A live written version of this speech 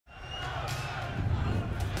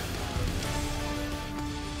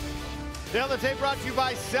Delija brought to you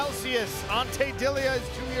by Celsius. Ante Delija is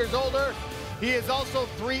 2 years older. He is also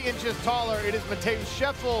 3 inches taller. It is Matheus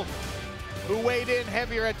Scheffel who weighed in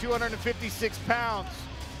heavier at 256 pounds.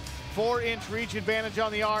 4-inch reach advantage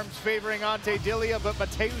on the arms favoring Ante Delija, but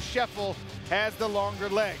Matheus Scheffel has the longer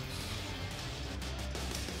legs.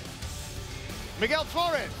 Miguel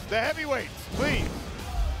Flores, the heavyweights, please.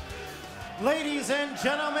 Ladies and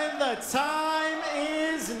gentlemen, the time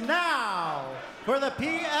is now for the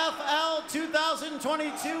PFL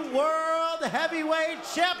 2022 World Heavyweight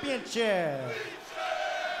Championship.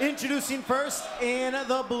 Introducing first in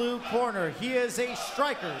the blue corner, he is a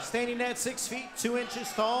striker standing at 6 feet 2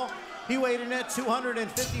 inches tall. He weighed in at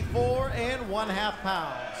 254 1/2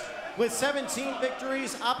 pounds. With 17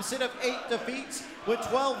 victories, opposite of 8 defeats, with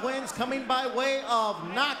 12 wins coming by way of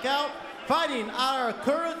knockout, fighting out of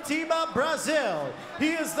Curitiba, Brazil.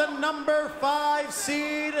 He is the number 5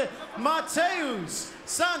 seed, Matheus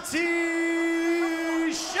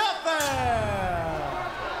Scheffel.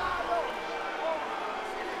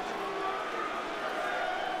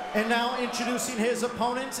 And now introducing his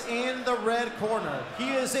opponent in the red corner.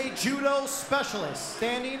 He is a judo specialist,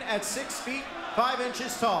 standing at 6 feet 5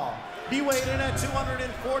 inches tall. He weighed in at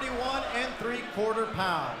 241 3/4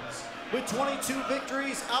 pounds. With 22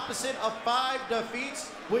 victories, opposite of 5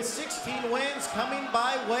 defeats, with 16 wins coming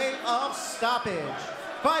by way of stoppage.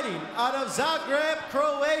 Fighting out of Zagreb,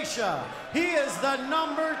 Croatia, he is the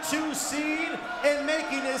number 2 seed and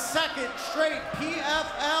making his 2nd straight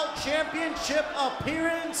PFL championship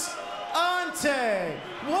appearance, Ante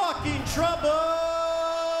Walking Trouble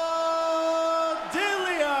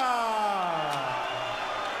Delija.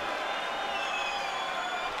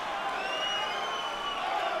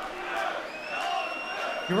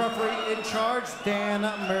 Your referee in charge, Dan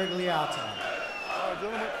Mergliata.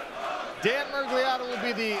 Dan Mergliata will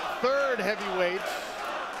be the 3rd heavyweight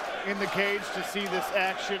in the cage to see this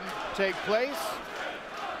action take place.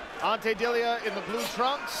 Ante Delija in the blue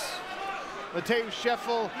trunks, Matheus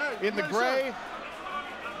Scheffel in the gray.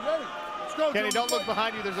 Kenny, don't look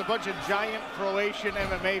behind you. There's a bunch of giant Croatian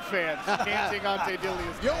MMA fans chanting Ante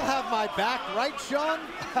Delija's. You'll have my back, right, Sean?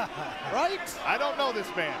 Right? I don't know this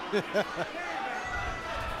man.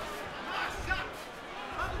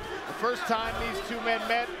 First time these two men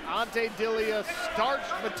met, Ante Delija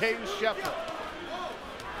starched Matheus Scheffel.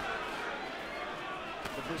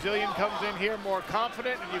 The Brazilian comes in here more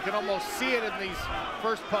confident, and you can almost see it in these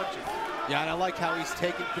first punches. Yeah, and I like how he's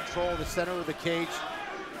taking control of the center of the cage.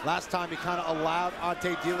 Last time he kind of allowed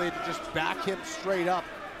Ante Delija to just back him straight up.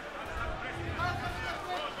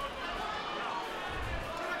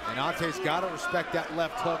 And Ante's got to respect that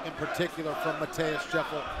left hook in particular from Matheus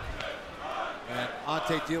Scheffel. And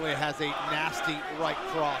Ante Delija has a nasty right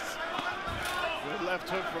cross. Good left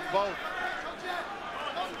hook from both.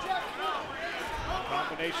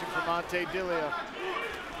 Combination from Ante Delija.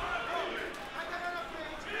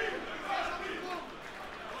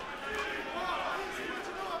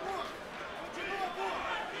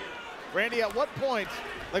 Randy, at what point,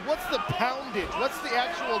 like what's the poundage? What's the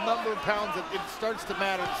actual number of pounds that it starts to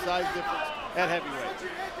matter, the size difference at heavyweight?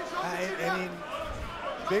 I mean,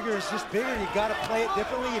 bigger is just bigger. You got to play it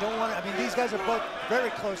differently. You don't want to, I mean, these guys are both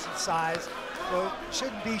very close in size, so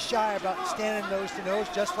shouldn't be shy about standing nose to nose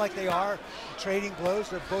just like they are, trading blows.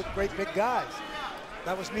 They're both great big guys. If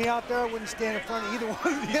that was me out there, I wouldn't stand in front of either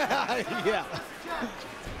one of these guys. Yeah.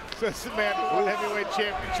 So this is a man who won heavyweight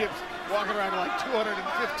championships, walking around like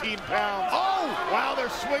 215 pounds. Oh, wow, they're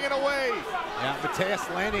swinging away. Yeah, Matheus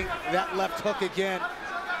landing that left hook again.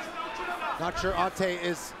 Not sure Ante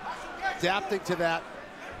is adapting to that.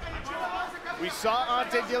 We saw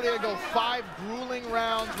Ante Delija go 5 grueling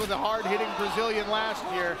rounds with a hard-hitting Brazilian last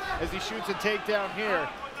year as he shoots a takedown here.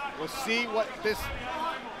 We'll see what this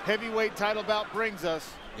heavyweight title bout brings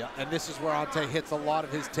us. Yeah, and this is where Ante hits a lot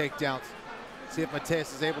of his takedowns. See if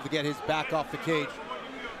Matheus is able to get his back off the cage.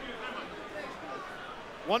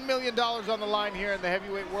 $1 million on the line here in the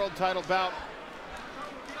heavyweight world title bout.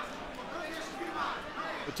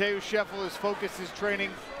 Matheus Scheffel has focused his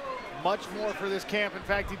training much more for this camp. In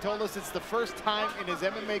fact, he told us it's the first time in his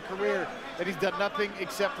MMA career that he's done nothing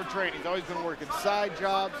except for training. He's always been working side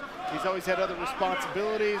jobs. He's always had other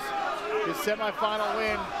responsibilities. His semifinal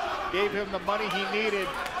win gave him the money he needed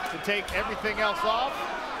to take everything else off.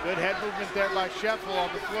 Good head movement there by Scheffel on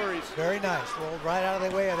the flurries. Very nice. Rolled right out of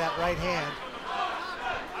the way of that right hand.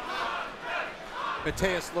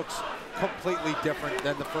 Matheus looks completely different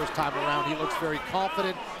than the first time around. He looks very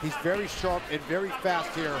confident. He's very sharp and very fast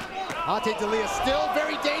here Ante Delija still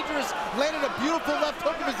very dangerous, landed a beautiful left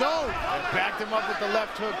hook of his own. And backed him up with the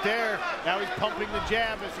left hook there. Now he's pumping the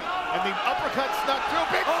jab, and the uppercut snuck through.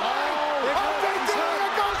 Big Ante Delija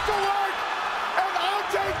goes to work, and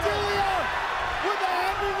Ante Delija, with the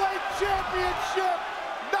heavyweight championship,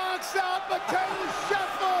 knocks out Matheus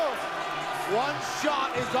Scheffel. One shot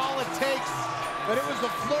is all it takes, but it was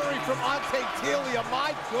a flurry from Ante Delija.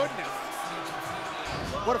 My goodness.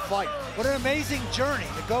 What a fight. What an amazing journey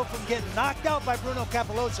to go from getting knocked out by Bruno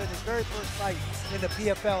Cappelozza in his very first fight in the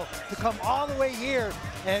PFL to come all the way here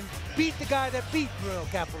and beat the guy that beat Bruno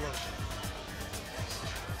Cappelozza.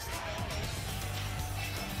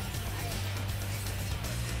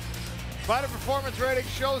 Fighter performance rating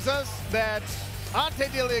shows us that Ante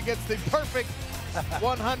Delija gets the perfect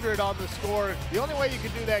 100 on the score. The only way you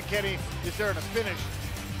can do that, Kenny, is there in a finish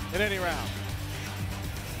in any round.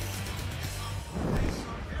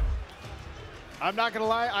 I'm not gonna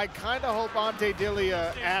lie, I kind of hope Ante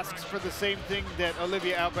Delija asks for the same thing that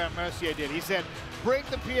Olivier Aubin-Mercier did. He said, bring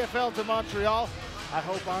the PFL to Montreal. I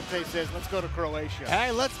hope Ante says, let's go to Croatia. Hey,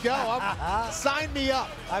 let's go. Sign me up.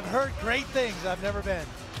 I've heard great things. I've never been.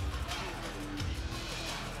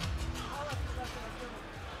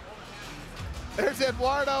 There's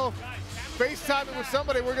Eduardo FaceTiming with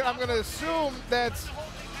somebody. I'm gonna assume that's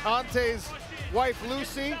Ante's wife,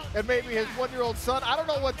 Lucy, and maybe his one-year-old son. I don't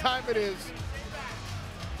know what time it is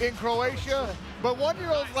in Croatia, but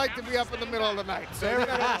one-year-olds like to be up in the middle of the night. So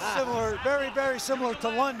Very similar to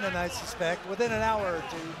London, I suspect, within an hour or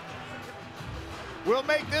two. We'll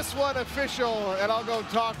make this one official, and I'll go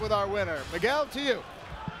talk with our winner. Miguel, to you.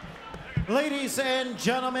 Ladies and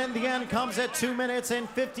gentlemen, the end comes at 2 minutes and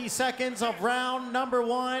 50 seconds of round number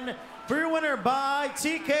 1. For your winner by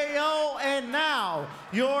TKO, and now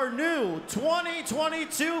your new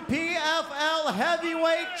 2022 PFL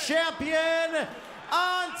Heavyweight Champion,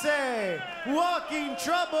 Ante Walking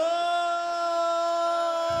Trouble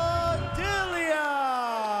Delija.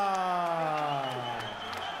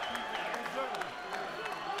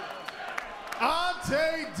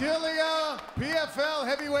 Ante Delija, PFL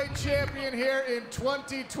Heavyweight Champion here in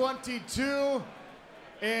 2022.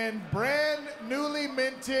 And brand newly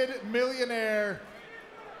minted millionaire,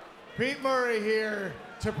 Pete Murray here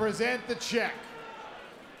to present the check.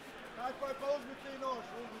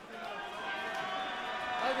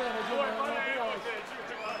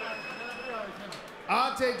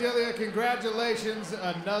 Ante Delija, congratulations,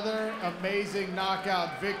 another amazing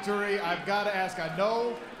knockout victory. I've got to ask, I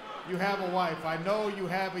know you have a wife, I know you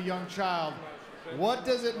have a young child. What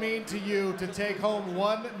does it mean to you to take home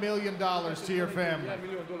 $1 million to your family?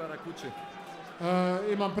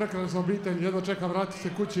 Imam prekrasnu obitelj, jedva čekam vratiti se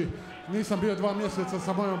kući. Nisam bio 2 mjeseca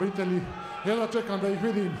sa mojom obitelji, jedva čekam da ih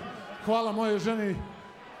vidim. Hvala mojoj ženi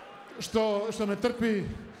što me trpi,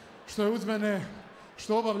 što je uz mene,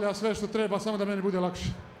 što obavlja sve što treba, samo da meni bude lakše.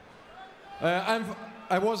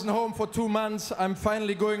 I wasn't home for 2 months. I'm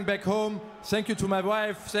finally going back home. Thank you to my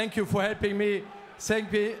wife. Thank you for helping me.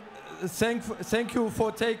 Thank you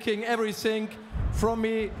for taking everything from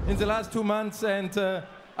me in the last 2 months, and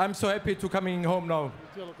I'm so happy to coming home now.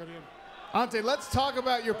 Ante, let's talk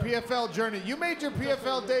about your PFL journey. You made your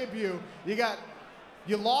PFL debut.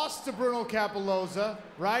 You lost to Bruno Cappelozza,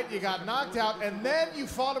 right? You got knocked out, and then you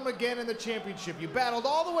fought him again in the championship. You battled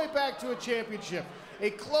all the way back to a championship. A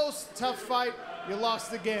close, tough fight, you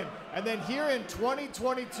lost again. And then here in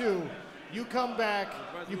 2022, you come back,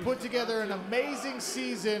 you put together an amazing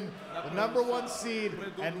season, the #1 seed,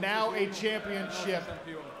 and now a championship.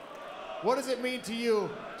 What does it mean to you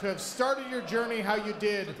to have started your journey how you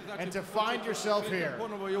did and to find yourself here?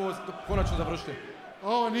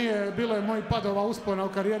 Ovo nije, bilo je mojih padova, uspona u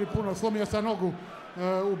karijeri puno. Slomio sam nogu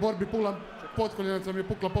u borbi pula, potkoljenica mi je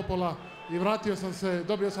pukla popola i vratio sam se,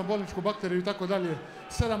 dobio sam bolničku bakteriju i tako dalje.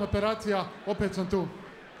 7 operacija, opet sam tu.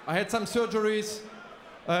 I had some surgeries.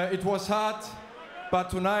 It was hard, but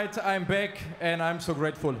tonight I'm back and I'm so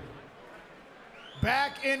grateful.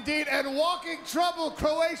 Back indeed, and Walking Trouble,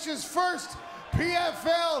 Croatia's first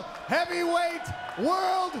PFL Heavyweight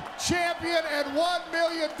World Champion and $1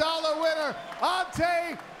 million winner,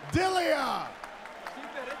 Ante Delija.